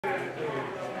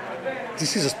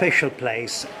This is a special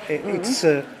place. It's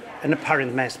an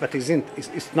apparent mess, but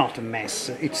it's not a mess.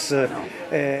 It's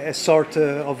a sort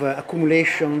of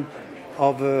accumulation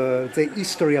of the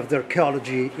history of the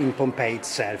archaeology in Pompeii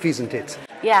itself, isn't it?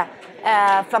 Yeah,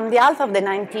 from the half of the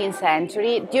 19th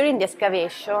century, during the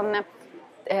excavation,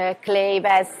 clay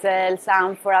vessels,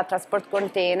 amphora, transport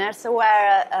containers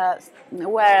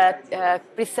were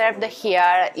preserved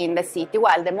here in the city,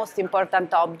 while the most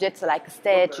important objects like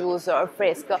statues or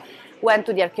fresco went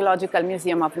to the Archaeological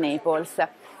Museum of Naples.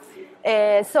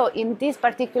 So in these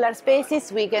particular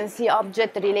spaces we can see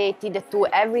objects related to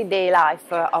everyday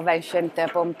life of ancient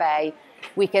Pompeii.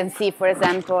 We can see, for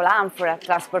example, amphora,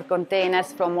 transport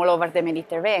containers from all over the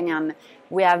Mediterranean.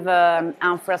 We have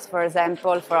amphoras, for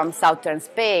example, from southern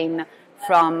Spain,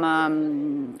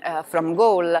 from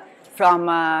Gaul, from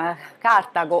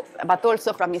Carthago, but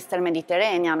also from eastern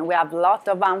Mediterranean. We have a lot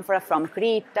of amphora from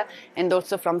Crete and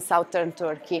also from southern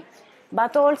Turkey.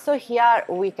 But also here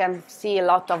we can see a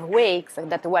lot of wakes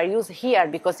that were used here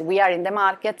because we are in the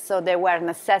market, so they were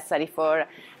necessary for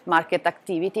market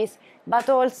activities, but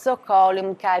also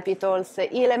column, capitals,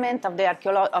 element of the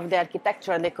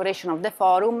architectural decoration of the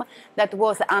forum that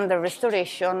was under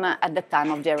restoration at the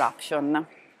time of the eruption.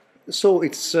 So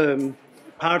it's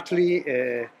partly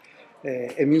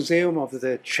a museum of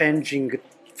the changing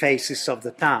faces of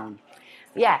the town.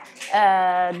 Yeah,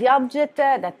 the objects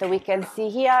that we can see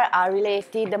here are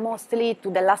related mostly to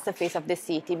the last phase of the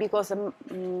city because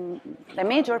the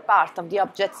major part of the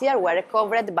objects here were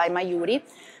recovered by Maiuri,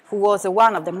 who was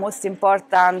one of the most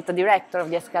important directors of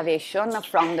the excavation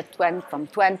from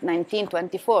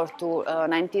 1924 to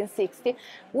 1960,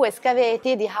 who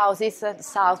excavated the houses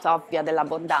south of Via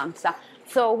dell'Abbondanza.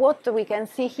 So what we can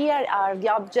see here are the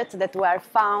objects that were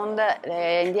found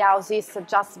in the houses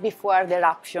just before the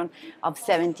eruption of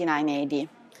 79 AD.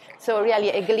 So really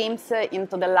a glimpse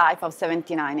into the life of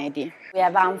 79 AD. We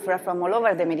have amphora from all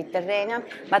over the Mediterranean,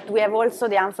 but we have also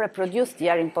the amphora produced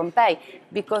here in Pompeii,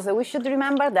 because we should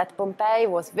remember that Pompeii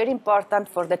was very important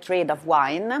for the trade of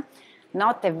wine.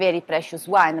 Not a very precious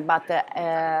wine, but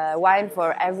wine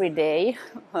for every day,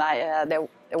 like the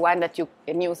wine that you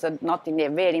can use not in a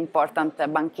very important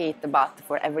banquet, but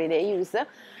for everyday use.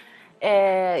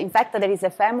 In fact, there is a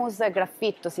famous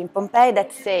graffitos in Pompeii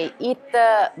that say, eat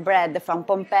bread from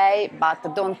Pompeii,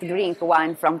 but don't drink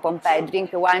wine from Pompeii,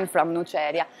 drink wine from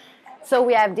Nuceria. So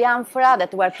we have the amphora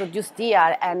that were produced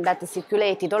here and that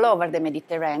circulated all over the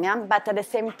Mediterranean, but at the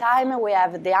same time we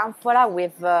have the amphora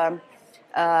with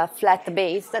flat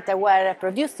base that were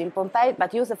produced in Pompeii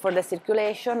but used for the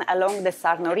circulation along the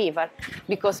Sarno River,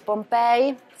 because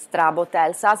Pompeii, Strabo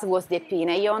tells us, was the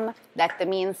Epineion, that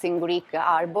means in Greek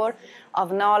harbor,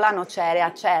 of Nola,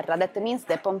 Nocerea, Cerra. That means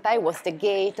that Pompeii was the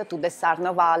gate to the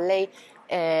Sarno Valley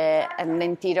and the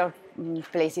interior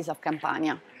places of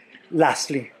Campania.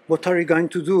 Lastly, what are you going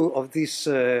to do of this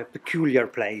peculiar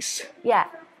place? Yeah.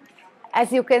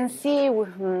 As you can see,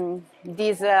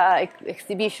 this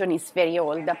exhibition is very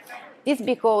old. This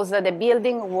because the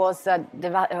building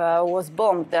was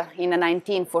bombed in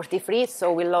 1943,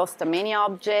 so we lost many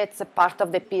objects, part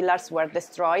of the pillars were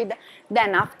destroyed.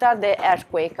 Then after the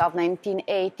earthquake of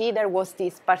 1980, there was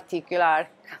this particular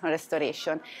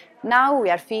restoration. Now we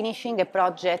are finishing a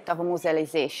project of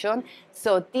musealization,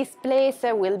 so this place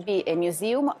will be a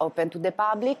museum open to the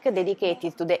public,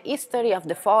 dedicated to the history of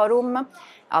the forum,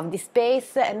 of the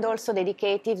space, and also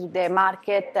dedicated to the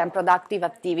market and productive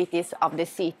activities of the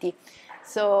city.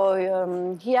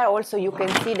 So here also you can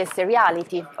see the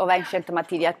seriality of ancient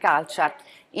material culture.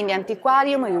 In the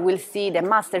antiquarium you will see the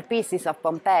masterpieces of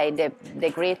Pompeii, the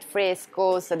great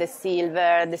frescoes, the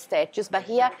silver, the statues, but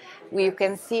here you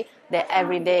can see the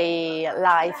everyday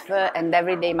life and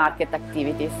everyday market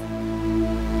activities.